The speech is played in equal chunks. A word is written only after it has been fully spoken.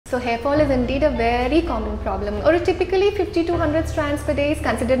So hair fall is indeed a very common problem. Or typically 50 to 100 strands per day is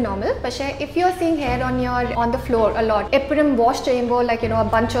considered normal. But if you're seeing hair on the floor a lot, epidem wash chamber, like a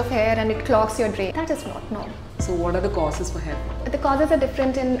bunch of hair and it clogs your drain, that is not normal. So what are the causes for hair fall? The causes are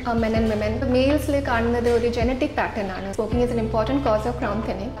different in men and women. The males a genetic pattern. Smoking is an important cause of crown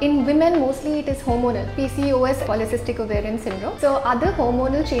thinning. In women, mostly it is hormonal. PCOS, polycystic ovarian syndrome. So other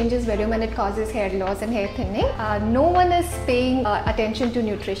hormonal changes vary when it causes hair loss and hair thinning. No one is paying attention to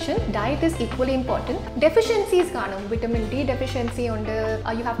nutrition. Diet is equally important. Deficiencies, vitamin D deficiency,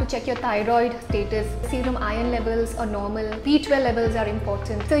 you have to check your thyroid status. Serum iron levels are normal. B12 levels are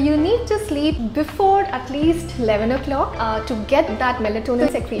important. So you need to sleep before at least 11 o'clock to get that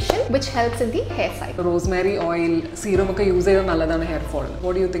melatonin secretion, which helps in the hair cycle. Rosemary oil, serum use hair fall.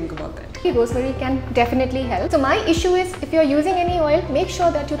 What do you think about that? Rosemary can definitely help. So my issue is, if you are using any oil, make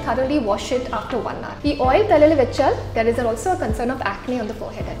sure that you thoroughly wash it after 1 hour. The oil there is also a concern of acne on the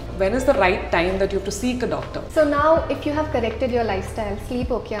forehead. When is the right time that you have to seek a doctor? So now, if you have corrected your lifestyle,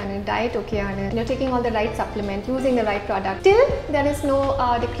 sleep okay, diet okay, you're taking all the right supplements, using the right product, till there is no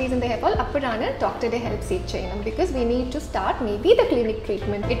decrease in the hair fall, doctor help seek because we need to start maybe the clinic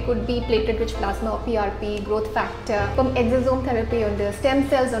treatment. It could be platelet-rich plasma or PRP, growth factor, from exosome therapy under stem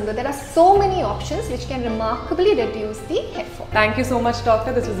cells under. There are so many options which can remarkably reduce the hair fall. Thank you so much,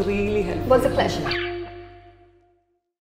 doctor. This was really helpful. It was a pleasure.